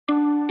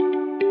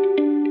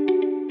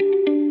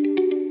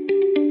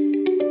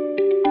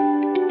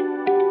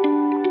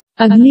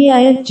اگلی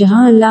آیت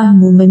جہاں اللہ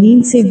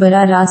مومنین سے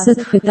براہ راست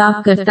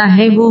خطاب کرتا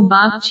ہے وہ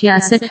باب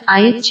 66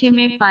 آیت 6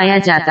 میں پایا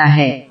جاتا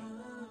ہے۔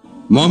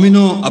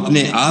 مومنوں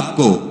اپنے آپ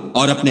کو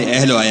اور اپنے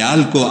اہل و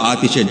عیال کو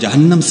آتش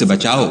جہنم سے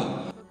بچاؤ۔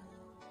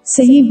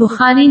 صحیح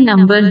بخاری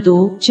نمبر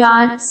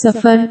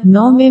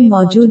 2-4-9 میں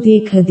موجود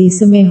ایک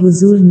حدیث میں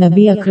حضور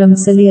نبی اکرم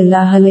صلی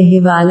اللہ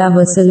علیہ وآلہ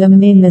وسلم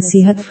نے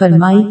نصیحت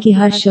فرمائی کہ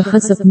ہر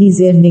شخص اپنی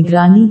زیر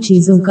نگرانی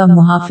چیزوں کا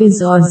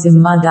محافظ اور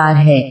ذمہ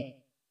دار ہے۔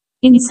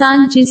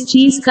 انسان جس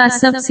چیز کا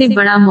سب سے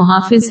بڑا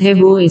محافظ ہے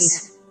وہ اس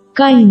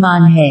کا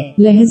ایمان ہے،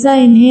 لہذا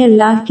انہیں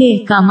اللہ کے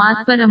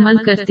احکامات پر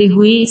عمل کرتے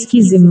ہوئے اس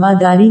کی ذمہ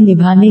داری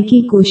نبھانے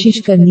کی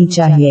کوشش کرنی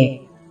چاہیے۔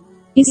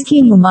 اس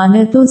کی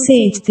ممانعتوں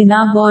سے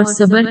اجتناب اور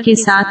صبر کے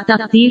ساتھ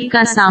تقدیر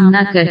کا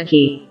سامنا کر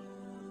کے۔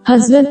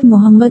 حضرت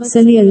محمد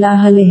صلی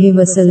اللہ علیہ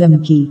وسلم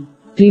کی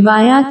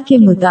روایات کے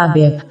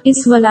مطابق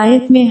اس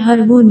ولایت میں ہر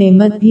وہ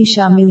نعمت بھی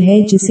شامل ہے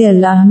جسے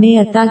اللہ نے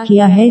عطا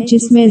کیا ہے،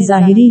 جس میں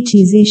ظاہری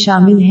چیزیں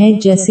شامل ہیں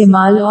جیسے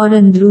مال اور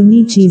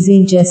اندرونی چیزیں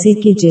جیسے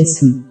کہ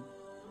جسم۔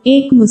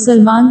 ایک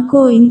مسلمان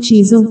کو ان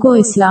چیزوں کو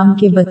اسلام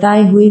کے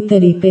بتائے ہوئے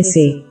طریقے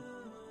سے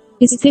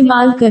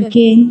استعمال کر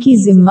کے ان کی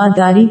ذمہ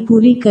داری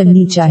پوری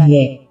کرنی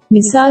چاہیے۔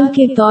 مثال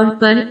کے طور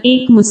پر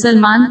ایک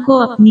مسلمان کو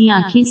اپنی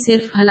آنکھیں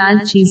صرف حلال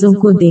چیزوں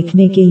کو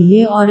دیکھنے کے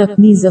لیے اور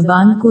اپنی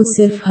زبان کو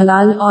صرف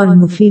حلال اور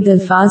مفید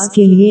الفاظ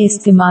کے لیے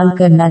استعمال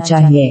کرنا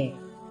چاہیے۔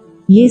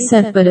 یہ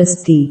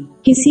سرپرستی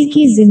کسی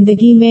کی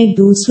زندگی میں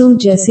دوسروں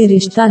جیسے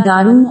رشتہ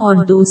داروں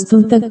اور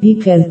دوستوں تک بھی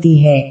پھیلتی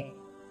ہے۔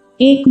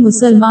 ایک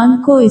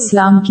مسلمان کو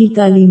اسلام کی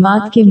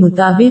تعلیمات کے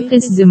مطابق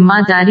اس ذمہ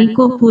داری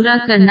کو پورا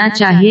کرنا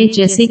چاہیے،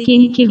 جیسے کہ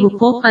ان کے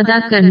حقوق ادا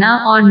کرنا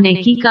اور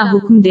نیکی کا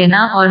حکم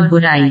دینا اور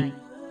برائی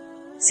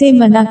سے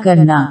منع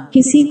کرنا۔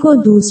 کسی کو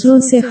دوسروں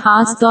سے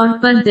خاص طور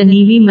پر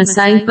دنیوی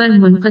مسائل پر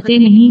منقطع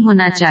نہیں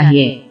ہونا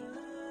چاہیے،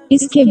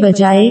 اس کے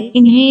بجائے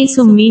انہیں اس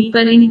امید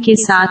پر ان کے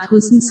ساتھ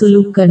حسن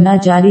سلوک کرنا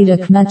جاری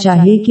رکھنا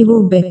چاہیے کہ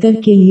وہ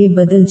بہتر کے لیے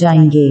بدل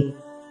جائیں گے۔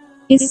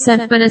 اس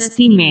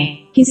سرپرستی میں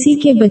کسی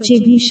کے بچے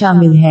بھی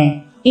شامل ہیں۔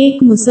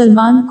 ایک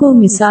مسلمان کو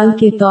مثال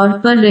کے طور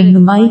پر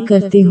رہنمائی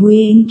کرتے ہوئے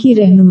ان کی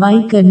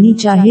رہنمائی کرنی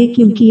چاہیے،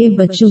 کیونکہ یہ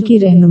بچوں کی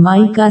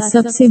رہنمائی کا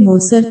سب سے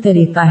مؤثر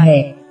طریقہ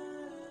ہے۔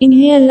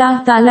 انہیں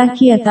اللہ تعالیٰ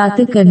کی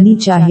اطاعت کرنی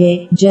چاہیے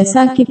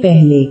جیسا کہ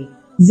پہلے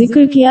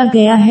ذکر کیا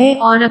گیا ہے،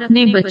 اور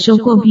اپنے بچوں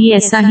کو بھی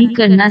ایسا ہی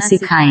کرنا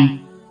سکھائیں۔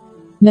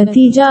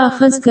 نتیجہ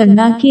اخذ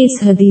کرنا کہ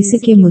اس حدیث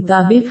کے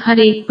مطابق ہر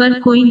ایک پر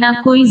کوئی نہ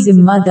کوئی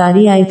ذمہ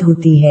داری عائد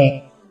ہوتی ہے،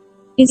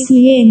 اس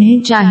لیے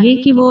انہیں چاہیے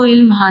کہ وہ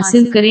علم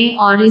حاصل کریں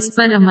اور اس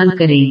پر عمل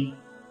کریں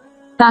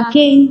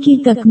تاکہ ان کی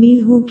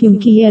تکمیل ہو،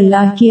 کیونکہ یہ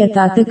اللہ کی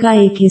اطاعت کا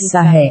ایک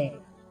حصہ ہے۔